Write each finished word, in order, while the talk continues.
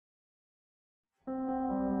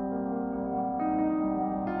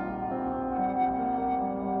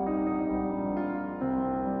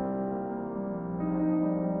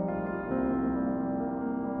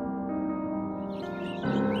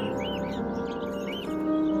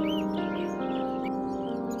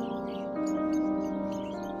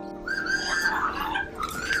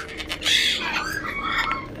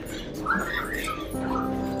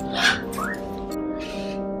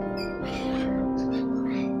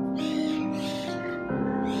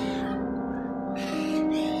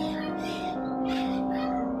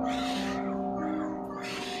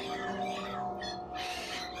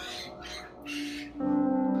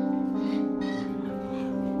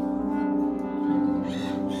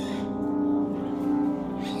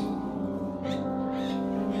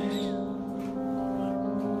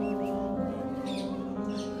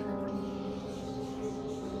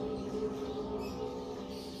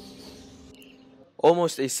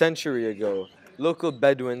Almost a century ago, local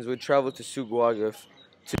Bedouins would travel to Souq Waqif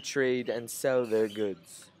to trade and sell their goods.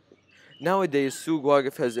 Nowadays, Souq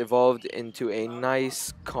Waqif has evolved into a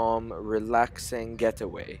nice, calm, relaxing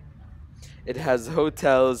getaway. It has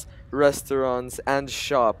hotels, restaurants, and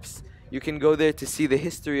shops. You can go there to see the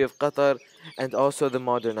history of Qatar and also the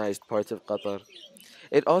modernized part of Qatar.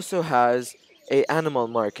 It also has a animal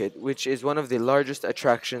market, which is one of the largest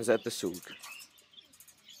attractions at the souk.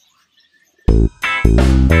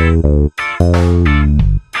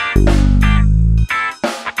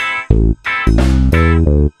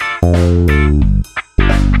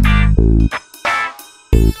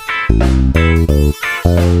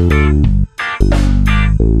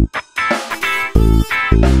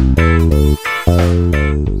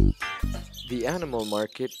 The animal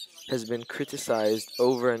market has been criticized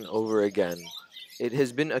over and over again. It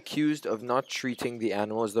has been accused of not treating the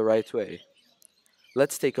animals the right way.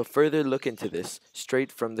 Let's take a further look into this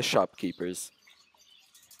straight from the shopkeepers.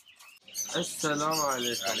 السلام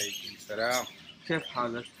عليكم. عليكم السلام. كيف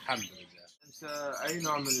حالك؟ الحمد لله. أنت أي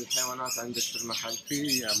نوع من الحيوانات عندك في المحل؟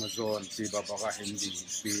 في امازون، في ببغاء هندي،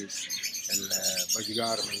 في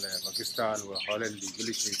البشقار من باكستان وهولندي،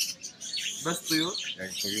 كل شيء. بس طيور؟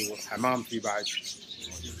 يعني طيور، حمام في بعد.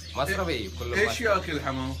 مصرفي كله. ايش ياكل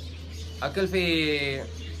الحمام؟ اكل في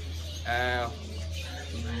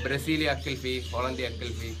برازيلي، اكل فيه هولندي،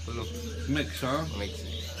 اكل فيه كله ميكس ها؟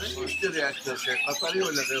 ميكس. يشتري اكثر شيء قطري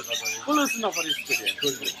ولا غير قطري؟ كل نفر يشتري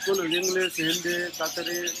كله انجلش هندي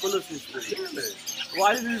قطري كله يشتري.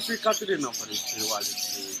 واحد في قطري نفر يشتري واحد.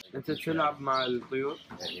 انت تلعب مع الطيور؟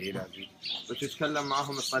 اي لازم. وتتكلم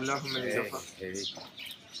معهم تطلعهم من الجفا؟ اي.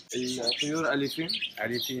 الطيور اليفين؟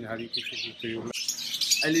 اليفين هذه كيف الطيور؟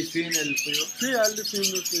 اليفين الطيور؟ في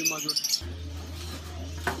اليفين في موجود.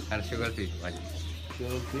 انا شغل فيه واجد.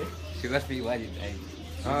 شغل فيه؟ شغل فيه واجد اي.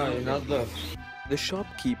 ينظف. The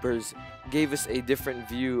shopkeepers gave us a different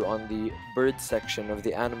view on the bird section of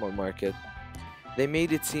the animal market. They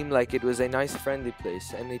made it seem like it was a nice, friendly place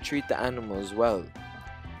and they treat the animals well.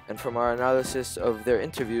 And from our analysis of their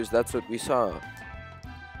interviews, that's what we saw.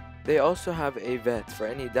 They also have a vet for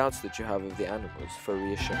any doubts that you have of the animals for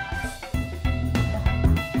reassurance.